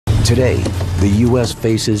Today, the U.S.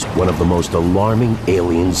 faces one of the most alarming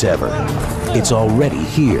aliens ever. It's already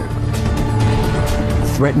here,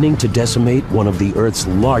 threatening to decimate one of the Earth's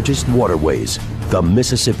largest waterways, the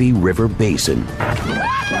Mississippi River Basin.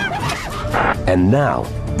 And now,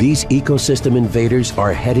 these ecosystem invaders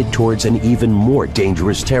are headed towards an even more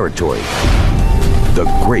dangerous territory, the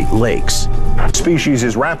Great Lakes. Species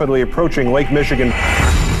is rapidly approaching Lake Michigan.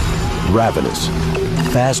 Ravenous,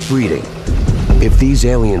 fast breeding. If these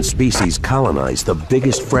alien species colonize the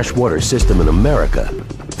biggest freshwater system in America,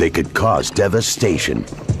 they could cause devastation.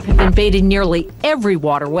 They've invaded nearly every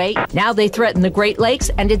waterway. Now they threaten the Great Lakes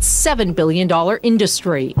and its $7 billion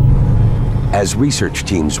industry. As research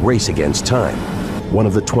teams race against time, one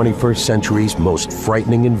of the 21st century's most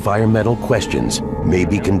frightening environmental questions may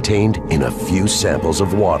be contained in a few samples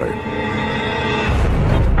of water.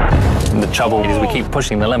 The trouble is we keep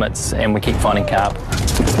pushing the limits and we keep finding carp.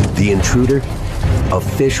 The intruder? A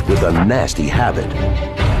fish with a nasty habit.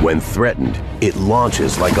 When threatened, it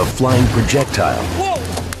launches like a flying projectile.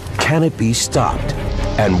 Whoa. Can it be stopped?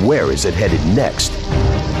 And where is it headed next?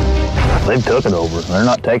 They've took it over. They're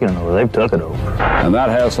not taking it over, they've took it over. And that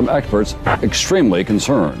has some experts extremely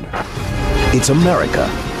concerned. It's America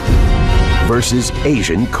versus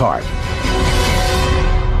Asian carp.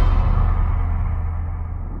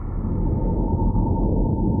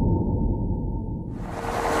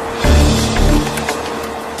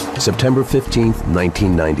 September 15th,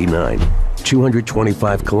 1999,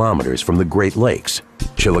 225 kilometers from the Great Lakes,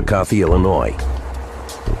 Chillicothe, Illinois.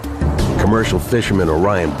 Commercial fisherman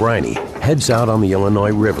Orion Briney heads out on the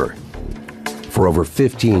Illinois River. For over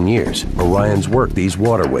 15 years, Orion's worked these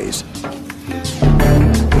waterways.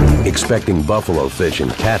 Expecting buffalo fish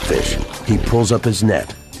and catfish, he pulls up his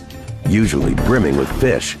net, usually brimming with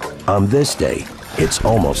fish. On this day, it's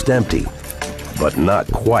almost empty, but not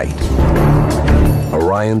quite.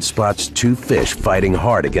 Orion spots two fish fighting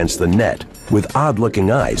hard against the net, with odd-looking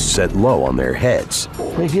eyes set low on their heads.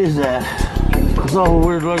 What the heck is that? It's all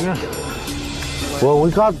weird looking. Well, when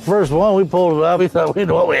we caught the first one, we pulled it up. We thought we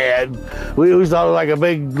knew what we had. We thought it was like a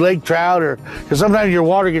big lake trout, or because sometimes your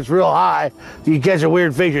water gets real high, you catch a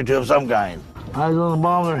weird fish or two of some kind. Eyes on the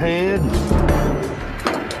bottom of their head,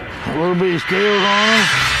 a little bit of scales on them.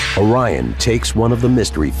 Orion takes one of the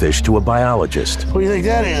mystery fish to a biologist. What do you think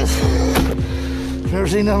that is? Never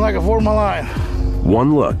seen nothing like it before in my life.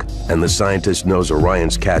 One look, and the scientist knows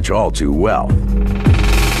Orion's catch all too well.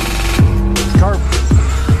 Carp.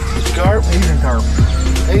 It's carp. Asian carp.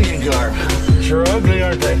 Asian carp. Sure ugly,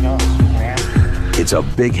 aren't they? No. Yeah. It's a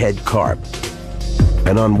big-head carp,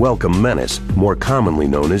 an unwelcome menace, more commonly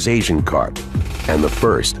known as Asian carp, and the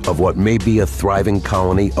first of what may be a thriving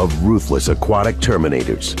colony of ruthless aquatic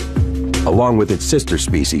terminators. Along with its sister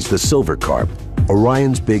species, the silver carp,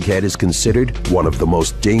 Orion's big head is considered one of the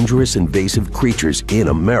most dangerous invasive creatures in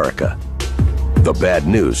America. The bad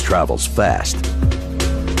news travels fast.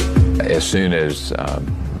 As soon as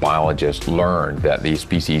biologists learned that these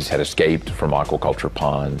species had escaped from aquaculture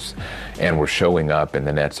ponds and were showing up in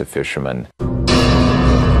the nets of fishermen,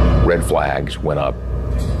 red flags went up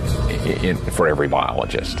for every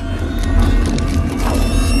biologist.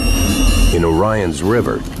 In Orion's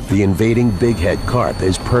river, the invading big-head carp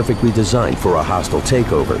is perfectly designed for a hostile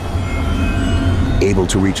takeover. Able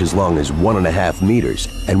to reach as long as 1.5 meters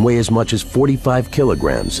and weigh as much as 45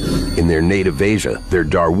 kilograms. In their native Asia, they're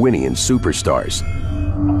Darwinian superstars,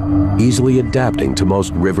 easily adapting to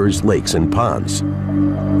most rivers, lakes, and ponds.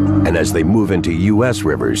 And as they move into U.S.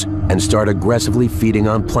 rivers and start aggressively feeding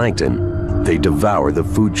on plankton, they devour the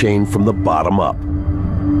food chain from the bottom up.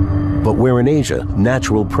 But where in Asia,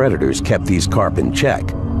 natural predators kept these carp in check,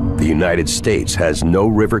 the United States has no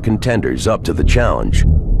river contenders up to the challenge.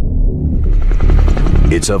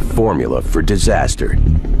 It's a formula for disaster.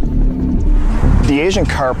 The Asian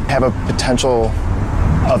carp have a potential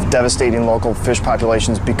of devastating local fish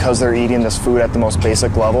populations because they're eating this food at the most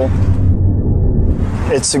basic level.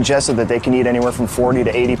 It's suggested that they can eat anywhere from 40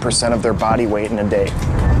 to 80% of their body weight in a day.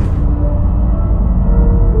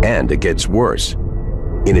 And it gets worse.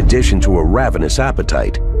 In addition to a ravenous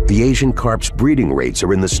appetite, the Asian carp's breeding rates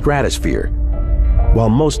are in the stratosphere. While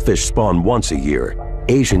most fish spawn once a year,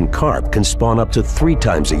 Asian carp can spawn up to 3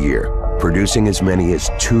 times a year, producing as many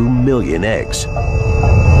as 2 million eggs.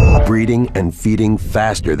 Breeding and feeding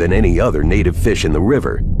faster than any other native fish in the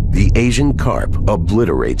river, the Asian carp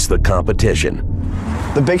obliterates the competition.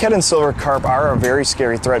 The bighead and silver carp are a very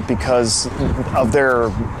scary threat because of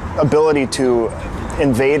their ability to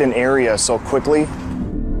invade an area so quickly.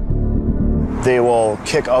 They will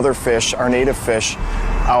kick other fish, our native fish,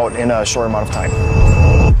 out in a short amount of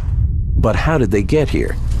time. But how did they get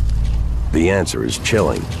here? The answer is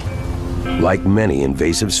chilling. Like many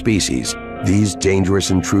invasive species, these dangerous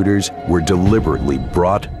intruders were deliberately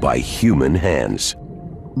brought by human hands.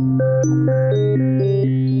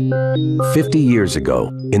 50 years ago,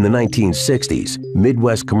 in the 1960s,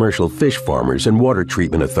 Midwest commercial fish farmers and water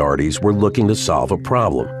treatment authorities were looking to solve a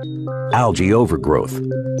problem: algae overgrowth.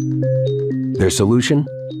 Their solution?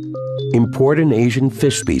 Import an Asian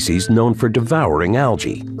fish species known for devouring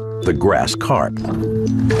algae, the grass carp.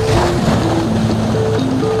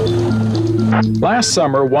 Last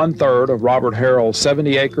summer, 1/3 of Robert Harrell's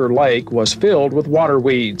 70-acre lake was filled with water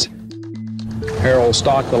weeds. Harrell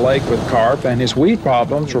stocked the lake with carp, and his weed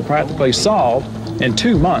problems were practically solved in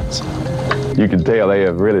 2 months. You can tell they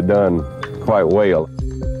have really done quite well.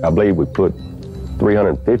 I believe we put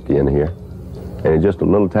 350 in here, and in just a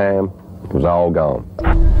little time, it was all gone.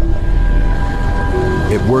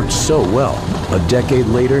 It worked so well, a decade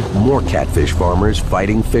later, more catfish farmers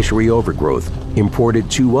fighting fishery overgrowth imported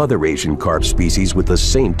 2 other Asian carp species with the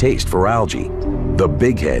same taste for algae, the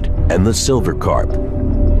bighead and the silver carp.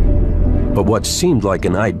 But what seemed like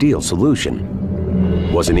an ideal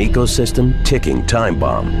solution was an ecosystem ticking time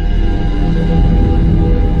bomb.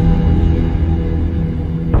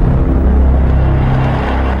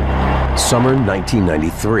 Summer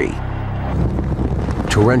 1993.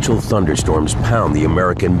 Torrential thunderstorms pound the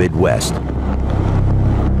American Midwest.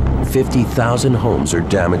 50,000 homes are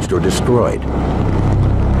damaged or destroyed.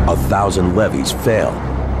 1,000 levees fail.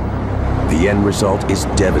 The end result is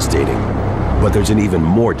devastating, but there's an even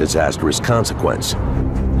more disastrous consequence.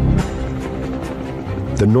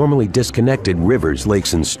 The normally disconnected rivers,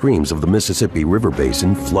 lakes, and streams of the Mississippi River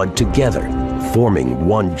Basin flood together, forming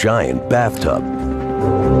one giant bathtub.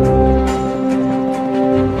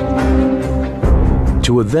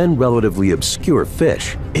 To a then relatively obscure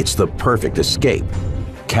fish, it's the perfect escape.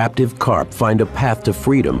 Captive carp find a path to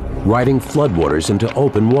freedom, riding floodwaters into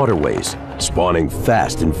open waterways, spawning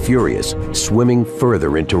fast and furious, swimming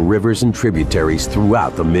further into rivers and tributaries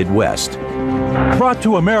throughout the Midwest. Brought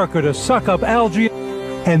to America to suck up algae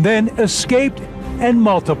and then escaped and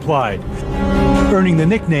multiplied, earning the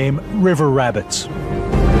nickname river rabbits.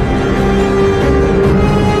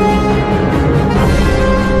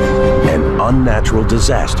 An unnatural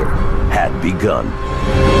disaster had begun.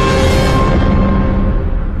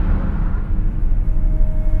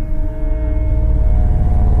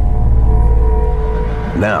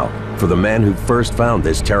 Now, for the man who first found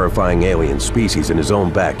this terrifying alien species in his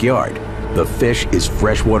own backyard, the fish is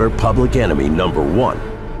freshwater public enemy #1.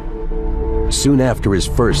 Soon after his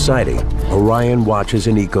first sighting, Orion watches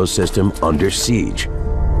an ecosystem under siege.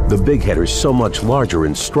 The bighead are so much larger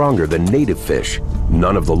and stronger than native fish,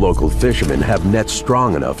 none of the local fishermen have nets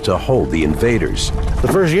strong enough to hold the invaders. The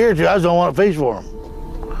first year or two, I was the only one to fish for them.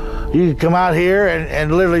 You could come out here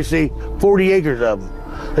and literally see 40 acres of them.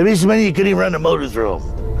 There'd be so many you couldn't even run the motor through them.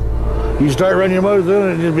 You start running your motor through them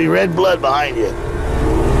and there'd be red blood behind you.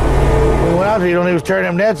 When we went out there, you don't even turn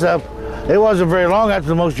them nets up. It wasn't very long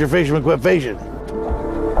after most of your fishermen quit fishing.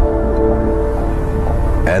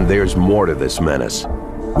 And there's more to this menace.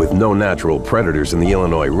 With no natural predators in the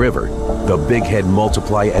Illinois River, the bighead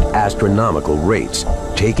multiply at astronomical rates,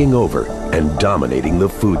 taking over and dominating the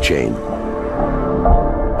food chain.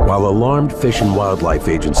 While alarmed fish and wildlife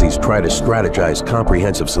agencies try to strategize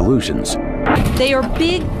comprehensive solutions, They are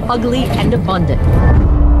big, ugly, and abundant.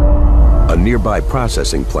 a nearby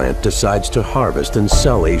processing plant decides to harvest and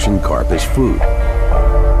sell Asian carp as food.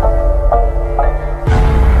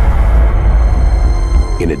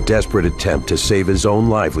 In a desperate attempt to save his own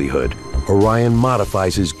livelihood, Orion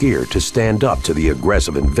modifies his gear to stand up to the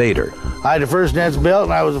aggressive invader. I had the first nets built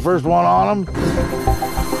and I was the first one on them.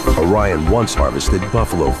 Orion once harvested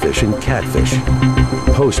buffalo fish and catfish.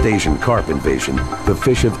 Post-Asian carp invasion, the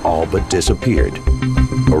fish have all but disappeared.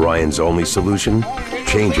 Orion's only solution?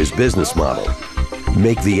 Change his business model.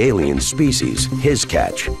 Make the alien species his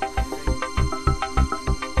catch.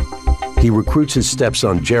 He recruits his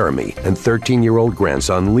stepson Jeremy and 13-year-old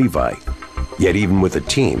grandson Levi. Yet even with a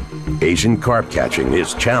team, Asian carp catching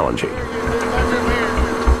is challenging.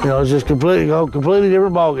 You know, it's just completely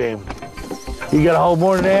different ball game. You gotta hold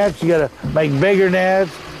more nets, you gotta make bigger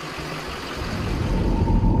nets.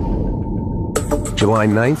 July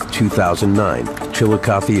 9th, 2009,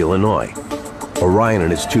 Chillicothe, Illinois. Orion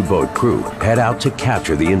and his 2-boat crew head out to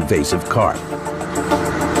capture the invasive carp. We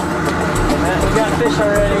got fish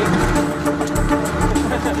already.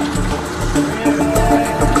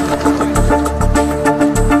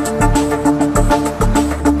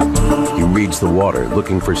 He reads the water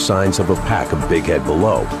looking for signs of a pack of bighead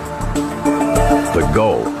below. The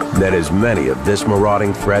goal, net as many of this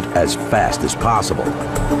marauding threat as fast as possible.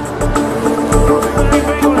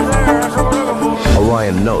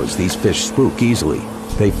 knows these fish spook easily.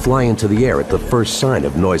 They fly into the air at the first sign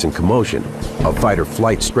of noise and commotion, a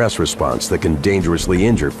fight-or-flight stress response that can dangerously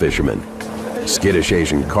injure fishermen. Skittish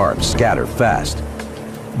Asian carp scatter fast.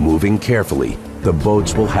 Moving carefully, the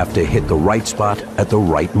boats will have to hit the right spot at the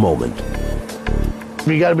right moment.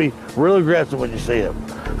 You got to be real aggressive when you see them.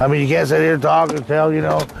 I mean, you can't sit here and talk and tell, you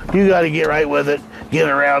know. You got to get right with it, get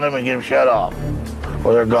around them and get them shut off,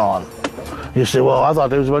 or they're gone. You say, well, I thought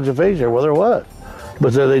there was a bunch of fish there. Well, there was.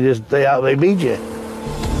 But so they beat you.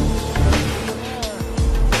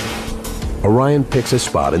 Orion picks a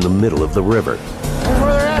spot in the middle of the river. Here's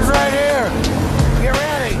where they're at right here. Get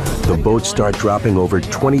ready. The boats start dropping over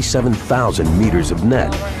 27,000 meters of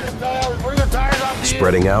net.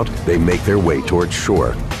 Spreading out, they make their way towards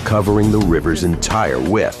shore, covering the river's entire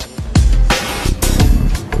width.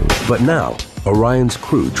 But now, Orion's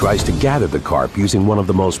crew tries to gather the carp using one of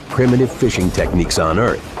the most primitive fishing techniques on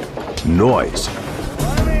Earth: noise.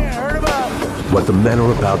 What the men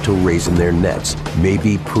are about to raise in their nets may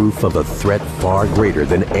be proof of a threat far greater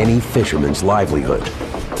than any fisherman's livelihood.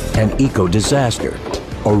 An eco-disaster,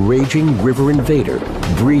 a raging river invader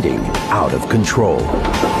breeding out of control.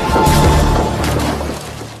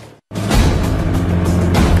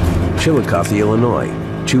 Chillicothe, Illinois,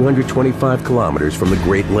 225 kilometers from the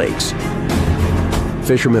Great Lakes.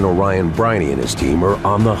 Fisherman Orion Briney and his team are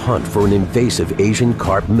on the hunt for an invasive Asian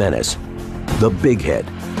carp menace, the bighead.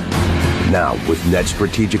 Now, with nets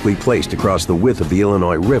strategically placed across the width of the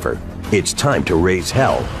Illinois River, it's time to raise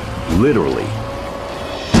hell, literally.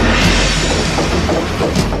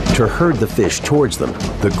 To herd the fish towards them,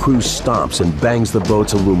 the crew stomps and bangs the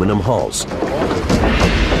boat's aluminum hulls.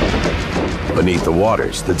 Beneath the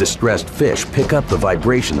waters, the distressed fish pick up the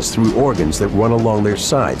vibrations through organs that run along their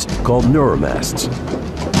sides, called neuromasts.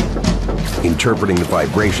 Interpreting the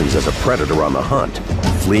vibrations as a predator on the hunt,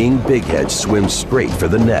 fleeing bigheads swim straight for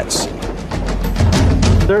the nets.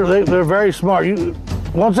 They're very smart.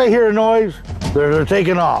 Once they hear a noise, they're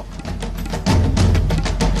taking off.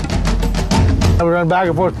 I would run back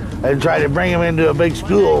and forth and try to bring them into a big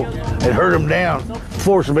school and herd them down,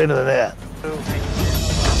 force them into the net.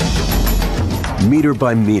 Meter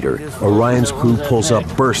by meter, Orion's crew pulls up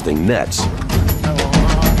bursting nets.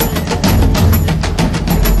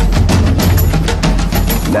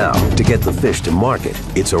 Now, to get the fish to market,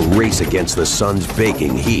 it's a race against the sun's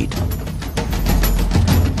baking heat.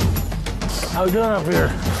 How we doing up here?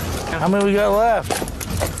 How many we got left?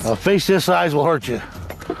 A fish this size will hurt you.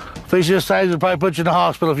 Fish this size will probably put you in the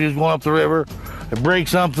hospital if you was going up the river and break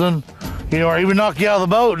something, you know, or even knock you out of the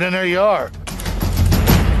boat, and then there you are.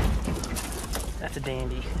 That's a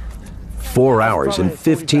dandy. 4 hours and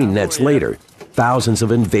 15 nets later, thousands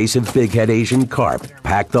of invasive bighead Asian carp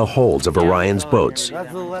pack the holds of Orion's boats.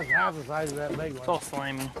 That's less than half the size of that big one. It's all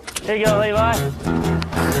slimy. Here you go, Levi.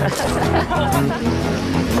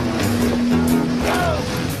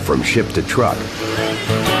 From ship to truck,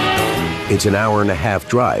 it's an hour-and-a-half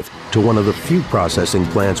drive to one of the few processing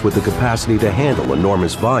plants with the capacity to handle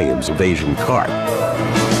enormous volumes of Asian carp.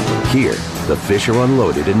 Here, the fish are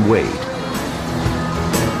unloaded and weighed.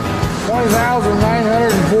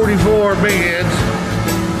 20,944 bigheads,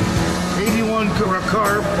 81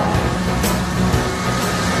 carp.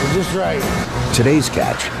 Just right. Today's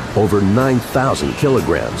catch, over 9,000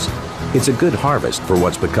 kilograms. It's a good harvest for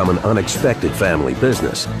what's become an unexpected family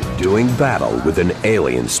business, doing battle with an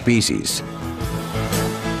alien species.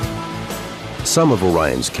 Some of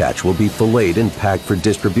Orion's catch will be filleted and packed for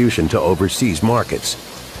distribution to overseas markets.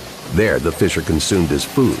 There, the fish are consumed as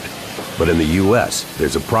food. But in the U.S.,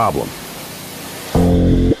 there's a problem.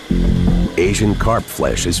 Asian carp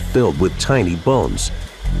flesh is filled with tiny bones.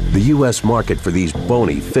 The U.S. market for these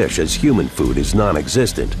bony fish as human food is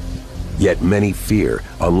non-existent. Yet many fear,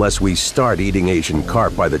 unless we start eating Asian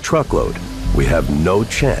carp by the truckload, we have no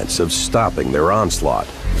chance of stopping their onslaught.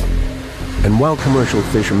 And while commercial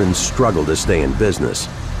fishermen struggle to stay in business,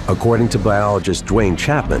 according to biologist Dwayne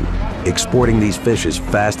Chapman, exporting these fish as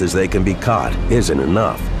fast as they can be caught isn't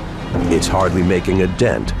enough. It's hardly making a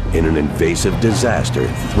dent in an invasive disaster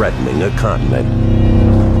threatening a continent.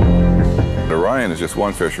 Orion is just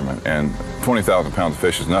one fisherman, and 20,000 pounds of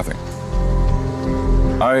fish is nothing.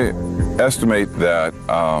 I estimate that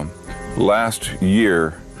last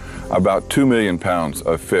year, about 2 million pounds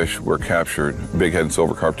of fish were captured, bighead and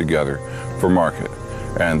silver carp together, for market.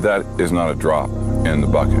 And that is not a drop in the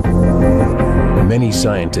bucket. Many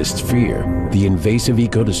scientists fear the invasive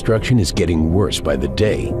eco-destruction is getting worse by the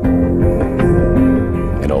day.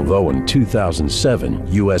 And although in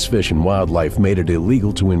 2007, U.S. Fish and Wildlife made it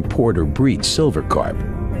illegal to import or breed silver carp,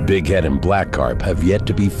 bighead and black carp have yet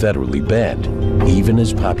to be federally banned, even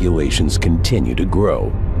as populations continue to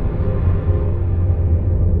grow.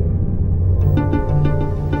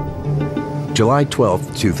 July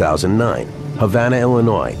 12, 2009, Havana,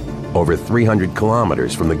 Illinois, over 300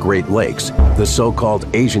 kilometers from the Great Lakes, the so-called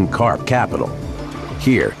Asian carp capital.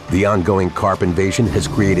 Here, the ongoing carp invasion has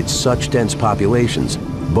created such dense populations,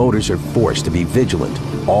 boaters are forced to be vigilant,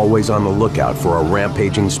 always on the lookout for a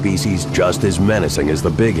rampaging species just as menacing as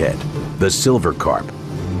the bighead, the silver carp.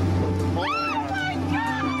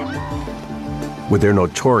 With their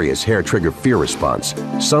notorious hair-trigger fear response,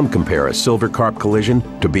 some compare a silver carp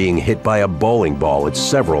collision to being hit by a bowling ball at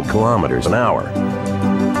several kilometers an hour.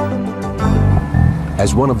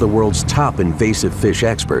 As one of the world's top invasive fish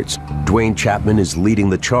experts, Dwayne Chapman is leading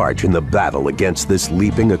the charge in the battle against this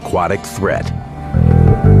leaping aquatic threat.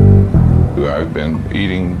 I've been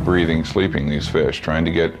eating, breathing, sleeping these fish, trying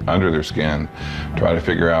to get under their skin, try to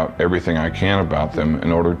figure out everything I can about them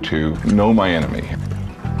in order to know my enemy.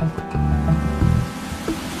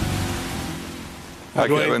 Hi,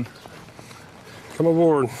 Kevin. Come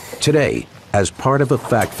aboard. Today, as part of a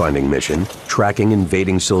fact-finding mission, tracking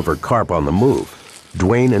invading silver carp on the move,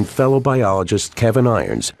 Dwayne and fellow biologist Kevin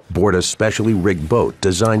Irons board a specially rigged boat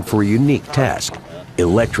designed for a unique task,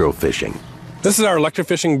 electrofishing. This is our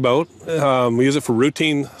electrofishing boat. We use it for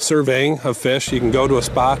routine surveying of fish. You can go to a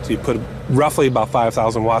spot, you put roughly about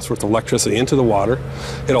 5,000 watts worth of electricity into the water.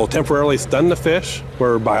 It'll temporarily stun the fish,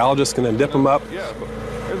 where biologists can then dip them up. Yeah,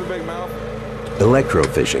 here's a big mouth.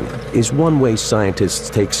 Electrofishing is one way scientists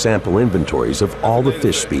take sample inventories of all the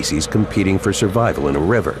fish species competing for survival in a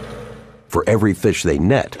river. For every fish they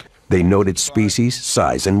net, they note its species,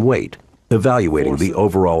 size, and weight, evaluating the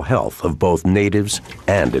overall health of both natives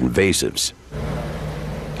and invasives.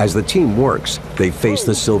 As the team works, they face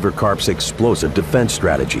the silver carp's explosive defense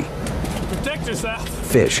strategy. Protect yourself.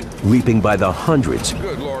 Fish leaping by the hundreds,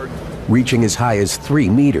 Good Lord. reaching as high as 3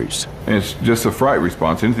 meters. And it's just a fright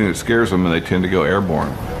response. Anything that scares them, and they tend to go airborne.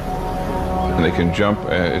 And they can jump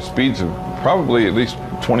at speeds of probably at least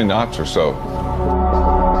 20 knots or so.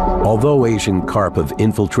 Although Asian carp have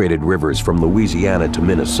infiltrated rivers from Louisiana to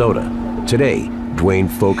Minnesota, today, Dwayne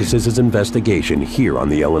focuses his investigation here on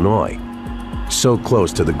the Illinois. So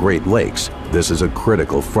close to the Great Lakes, this is a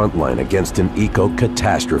critical front line against an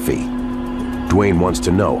eco-catastrophe. Dwayne wants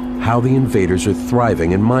to know how the invaders are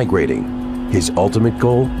thriving and migrating. His ultimate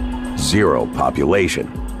goal? Zero population.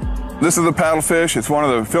 This is a paddlefish. It's one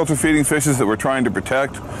of the filter feeding fishes that we're trying to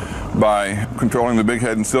protect by controlling the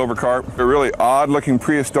bighead and silver carp. They're really odd-looking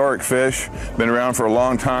prehistoric fish, been around for a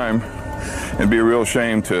long time. It'd be a real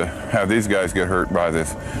shame to have these guys get hurt by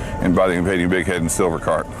this and by the invading bighead and silver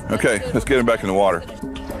carp. Okay, let's get them back in the water.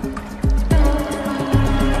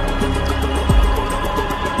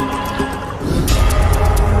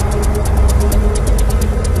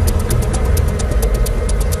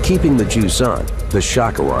 Keeping the juice on, the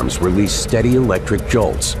shocker arms release steady electric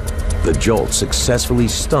jolts. The jolts successfully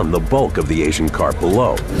stun the bulk of the Asian carp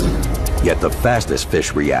below. Yet the fastest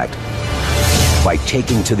fish react by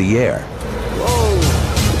taking to the air.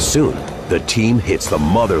 Soon, the team hits the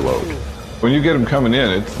mother lode. When you get them coming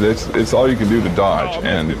in, it's all you can do to dodge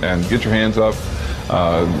and get your hands up.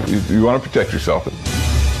 You want to protect yourself.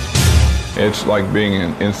 It's like being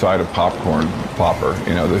inside a popcorn popper.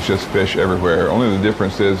 You know, there's just fish everywhere. Only the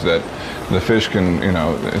difference is that the fish can, you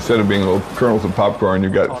know, instead of being little kernels of popcorn,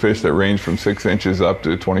 you've got fish that range from 6 inches up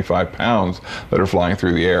to 25 pounds that are flying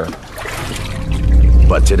through the air.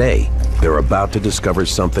 But today, they're about to discover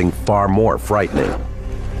something far more frightening.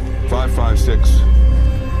 556.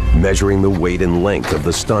 Measuring the weight and length of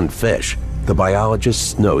the stunned fish, the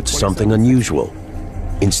biologists note something unusual.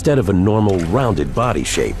 Instead of a normal rounded body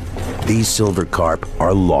shape, these silver carp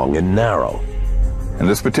are long and narrow. And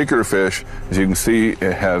this particular fish, as you can see,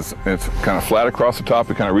 it's kind of flat across the top.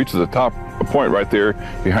 It kind of reaches the top, a point right there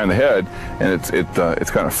behind the head, and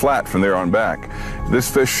it's kind of flat from there on back. This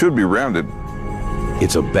fish should be rounded.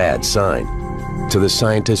 It's a bad sign. To the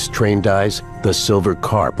scientists' trained eyes, the silver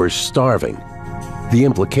carp are starving. The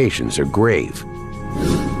implications are grave.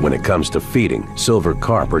 When it comes to feeding, silver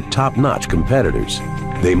carp are top-notch competitors.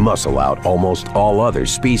 They muscle out almost all other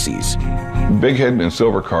species. Bighead and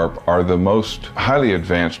silver carp are the most highly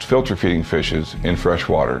advanced filter feeding fishes in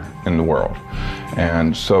freshwater in the world.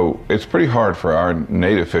 And so it's pretty hard for our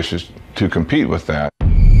native fishes to compete with that.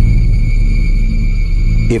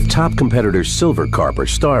 If top competitor silver carp are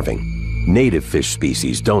starving, native fish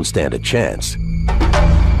species don't stand a chance.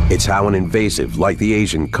 It's how an invasive like the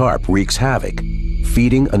Asian carp wreaks havoc,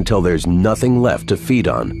 feeding until there's nothing left to feed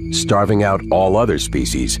on, starving out all other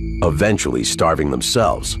species, eventually starving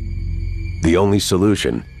themselves. The only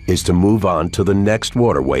solution is to move on to the next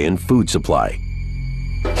waterway and food supply.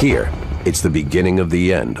 Here, it's the beginning of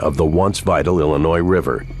the end of the once vital Illinois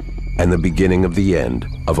River, and the beginning of the end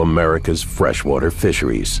of America's freshwater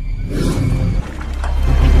fisheries.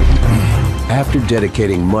 After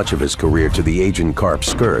dedicating much of his career to the Asian carp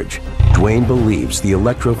scourge, Dwayne believes the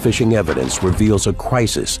electrofishing evidence reveals a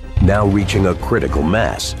crisis now reaching a critical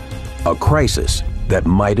mass, a crisis that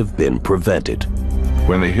might have been prevented.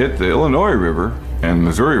 When they hit the Illinois River and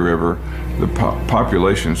Missouri River, the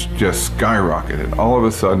populations just skyrocketed. All of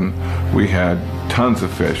a sudden, we had tons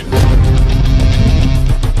of fish.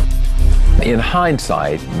 In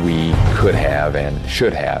hindsight, we could have and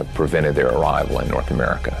should have prevented their arrival in North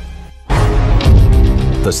America.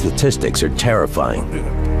 The statistics are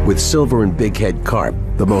terrifying. With silver and bighead carp,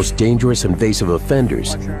 the most dangerous invasive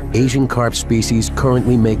offenders, Asian carp species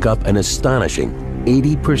currently make up an astonishing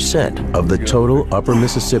 80% of the total Upper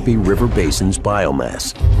Mississippi River Basin's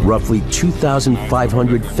biomass, roughly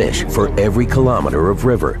 2,500 fish for every kilometer of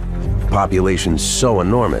river. Populations so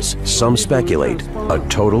enormous, some speculate a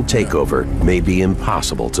total takeover may be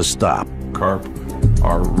impossible to stop. Carp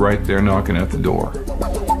are right there knocking at the door.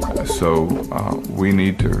 So we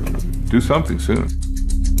need to do something soon.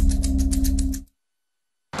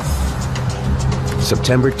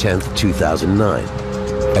 September 10th, 2009.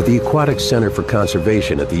 At the Aquatic Center for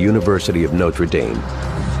Conservation at the University of Notre Dame,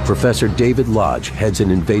 Professor David Lodge heads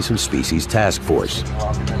an invasive species task force.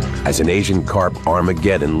 As an Asian carp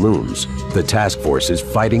Armageddon looms, the task force is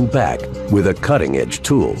fighting back with a cutting-edge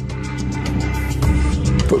tool.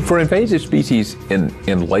 For invasive species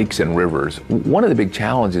in lakes and rivers, one of the big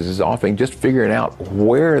challenges is often just figuring out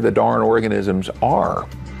where the darn organisms are.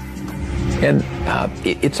 And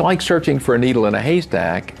it's like searching for a needle in a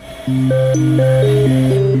haystack.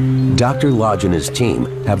 Dr. Lodge and his team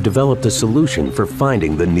have developed a solution for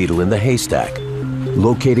finding the needle in the haystack,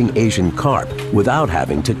 locating Asian carp without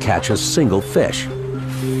having to catch a single fish.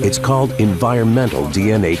 It's called environmental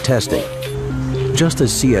DNA testing. Just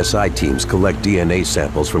as CSI teams collect DNA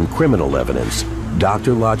samples from criminal evidence,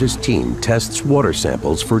 Dr. Lodge's team tests water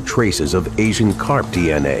samples for traces of Asian carp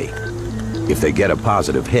DNA. If they get a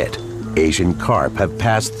positive hit, Asian carp have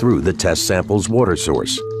passed through the test sample's water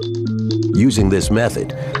source. Using this method,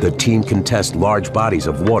 the team can test large bodies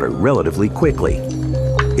of water relatively quickly.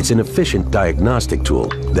 It's an efficient diagnostic tool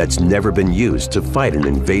that's never been used to fight an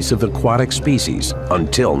invasive aquatic species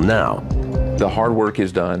until now. The hard work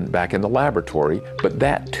is done back in the laboratory, but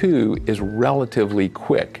that too is relatively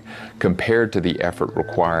quick compared to the effort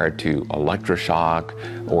required to electroshock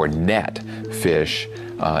or net fish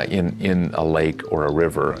in a lake or a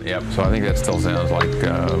river. Yep, so I think that still sounds like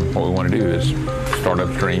what we want to do is start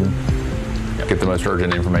upstream, get the most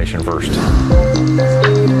urgent information first.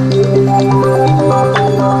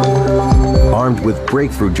 Armed with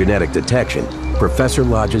breakthrough genetic detection, Professor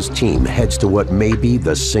Lodge's team heads to what may be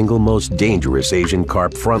the single most dangerous Asian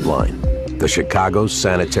carp frontline, the Chicago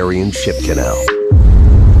Sanitary and Ship Canal.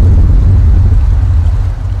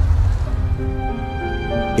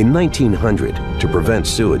 In 1900, to prevent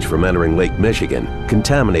sewage from entering Lake Michigan,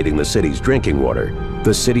 contaminating the city's drinking water,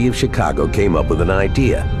 the city of Chicago came up with an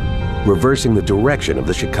idea, reversing the direction of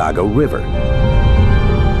the Chicago River.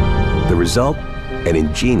 The result? An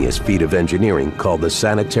ingenious feat of engineering called the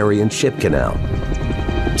Sanitary and Ship Canal.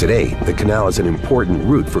 Today, the canal is an important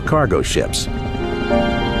route for cargo ships.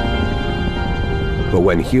 But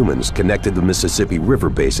when humans connected the Mississippi River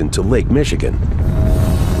Basin to Lake Michigan,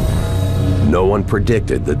 no one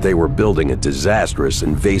predicted that they were building a disastrous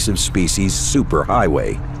invasive species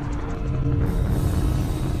superhighway.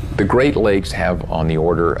 The Great Lakes have on the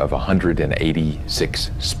order of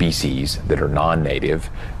 186 species that are non-native,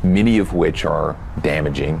 many of which are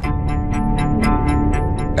damaging.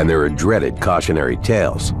 And there are dreaded cautionary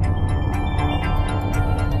tales.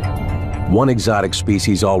 One exotic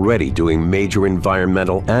species already doing major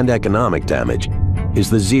environmental and economic damage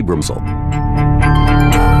is the zebra mussel.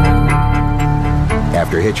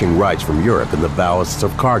 After hitching rides from Europe in the ballasts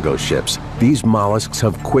of cargo ships, these mollusks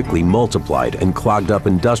have quickly multiplied and clogged up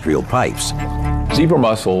industrial pipes. Zebra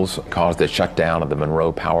mussels caused the shutdown of the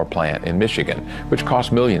Monroe Power Plant in Michigan, which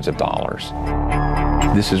cost millions of dollars.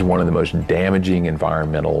 This is one of the most damaging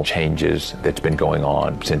environmental changes that's been going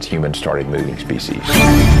on since humans started moving species.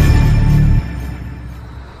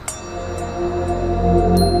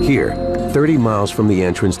 Here, 30 miles from the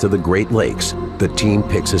entrance to the Great Lakes, the team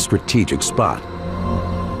picks a strategic spot.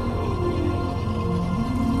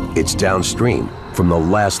 It's downstream from the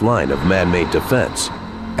last line of man-made defense,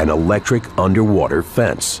 an electric underwater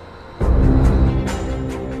fence.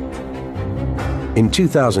 In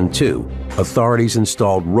 2002, authorities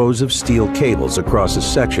installed rows of steel cables across a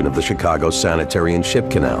section of the Chicago Sanitary and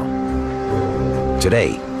Ship Canal.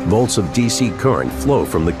 Today, volts of DC current flow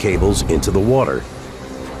from the cables into the water.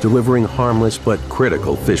 delivering harmless but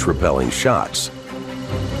critical fish-repelling shots.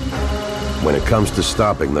 When it comes to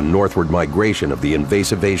stopping the northward migration of the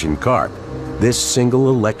invasive Asian carp, this single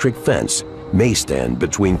electric fence may stand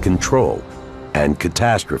between control and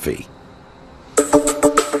catastrophe.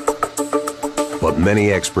 But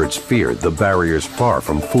many experts fear the barrier's far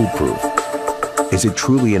from foolproof. Is it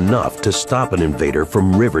truly enough to stop an invader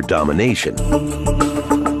from river domination?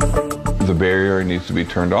 The barrier needs to be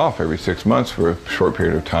turned off every 6 months for a short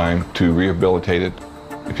period of time to rehabilitate it.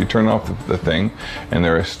 If you turn off the thing and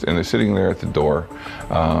they're sitting there at the door,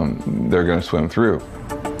 they're going to swim through.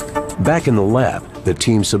 Back in the lab, the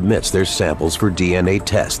team submits their samples for DNA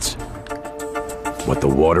tests. What the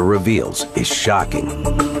water reveals is shocking.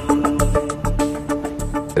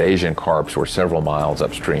 The Asian carps were several miles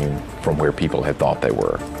upstream from where people had thought they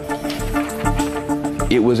were.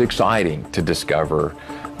 It was exciting to discover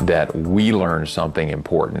that we learned something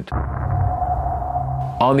important.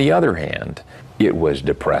 On the other hand, it was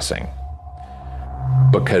depressing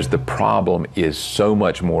because the problem is so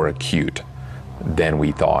much more acute than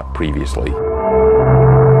we thought previously.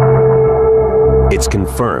 It's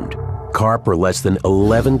confirmed. Carp are less than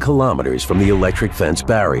 11 kilometers from the electric fence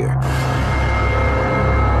barrier.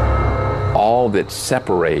 All that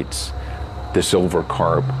separates the silver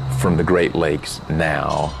carp from the Great Lakes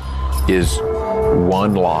now is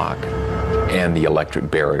one lock and the electric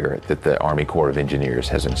barrier that the Army Corps of Engineers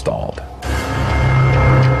has installed.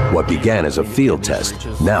 What began as a field test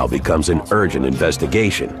now becomes an urgent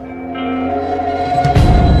investigation.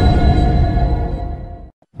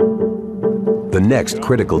 The next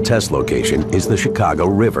critical test location is the Chicago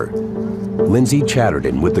River. Lindsay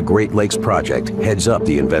Chatterton with the Great Lakes Project heads up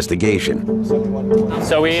the investigation.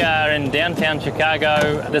 So we are in downtown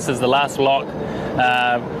Chicago. This is the last lock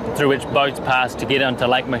through which boats pass to get into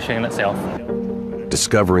Lake Michigan itself.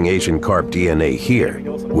 Discovering Asian carp DNA here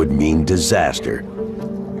would mean disaster.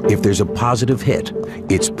 If there's a positive hit,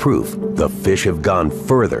 it's proof the fish have gone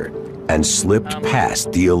further and slipped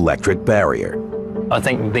past the electric barrier. I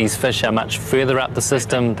think these fish are much further up the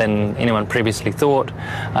system than anyone previously thought,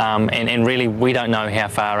 and really we don't know how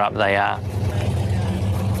far up they are.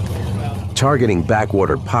 Targeting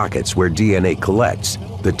backwater pockets where DNA collects,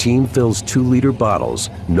 the team fills 2-liter bottles,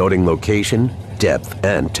 noting location, depth,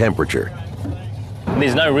 and temperature.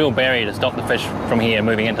 There's no real barrier to stop the fish from here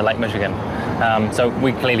moving into Lake Michigan, so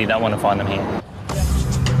we clearly don't want to find them here.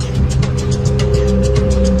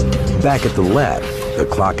 Back at the lab, the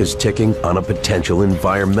clock is ticking on a potential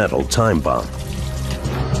environmental time bomb.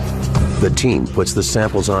 The team puts the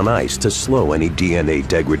samples on ice to slow any DNA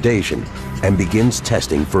degradation and begins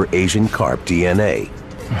testing for Asian carp DNA.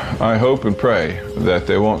 I hope and pray that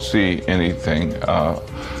they won't see anything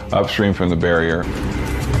upstream from the barrier.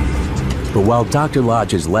 But while Dr.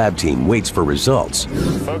 Lodge's lab team waits for results,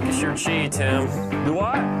 focus your chi, Tim. Do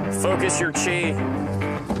what? Focus your chi.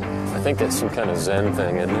 I think that's some kind of Zen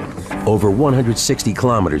thing, isn't it? Over 160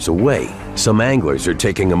 kilometers away, some anglers are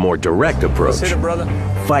taking a more direct approach, Let's hit it, brother.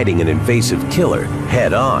 Fighting an invasive killer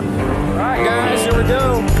head on. All right, guys, here we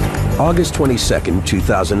go. August 22nd,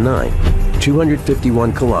 2009,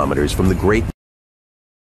 251 kilometers from the Great